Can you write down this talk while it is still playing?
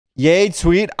Yay,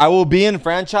 tweet. I will be in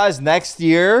franchise next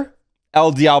year.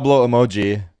 El Diablo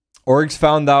emoji. Orgs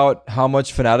found out how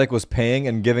much Fnatic was paying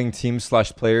and giving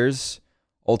teams/players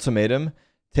ultimatum.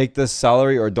 Take this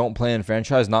salary or don't play in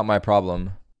franchise. Not my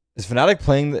problem. Is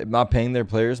Fnatic not paying their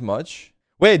players much?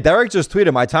 Wait, Tarik just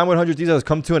tweeted, my time with 100 Thieves has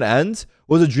come to an end.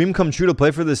 Was a dream come true to play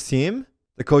for this team?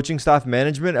 The coaching staff,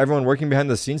 management, everyone working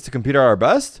behind the scenes to compete at our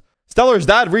best? Stellar's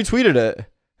dad retweeted it.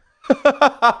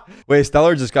 Wait,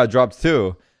 Stellar just got dropped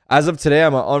too. As of today,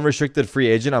 I'm an unrestricted free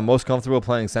agent. I'm most comfortable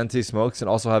playing Senti Smokes and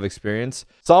also have experience.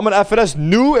 Salmon FNS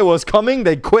knew it was coming.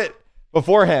 They quit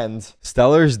beforehand.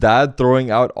 Stellar's dad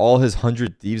throwing out all his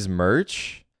 100 Thieves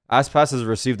merch. Aspas has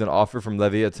received an offer from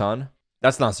Leviathan.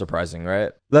 That's not surprising,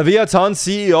 right? Leviathan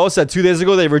CEO said 2 days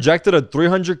ago they rejected a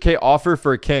 300k offer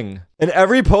for King. In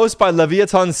every post by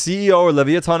Leviathan CEO or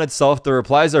Leviathan itself, the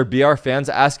replies are BR fans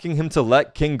asking him to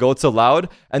let King go to Loud,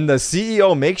 and the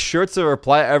CEO makes sure to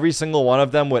reply every single one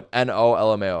of them with NO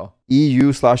LMAO.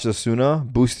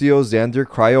 EU/Asuna, Boostio, Xander,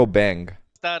 Cryo, Bang.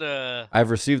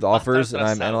 I've received offers and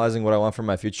I'm analyzing what I want for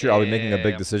my future. I'll be making a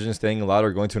big decision, staying Loud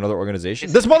or going to another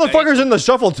organization. This motherfucker's in the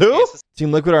shuffle too?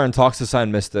 Team Liquid are in talks to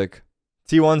sign Mystic.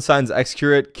 T1 signs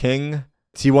X-Curate, King.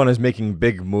 T1 is making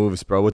big moves, bro.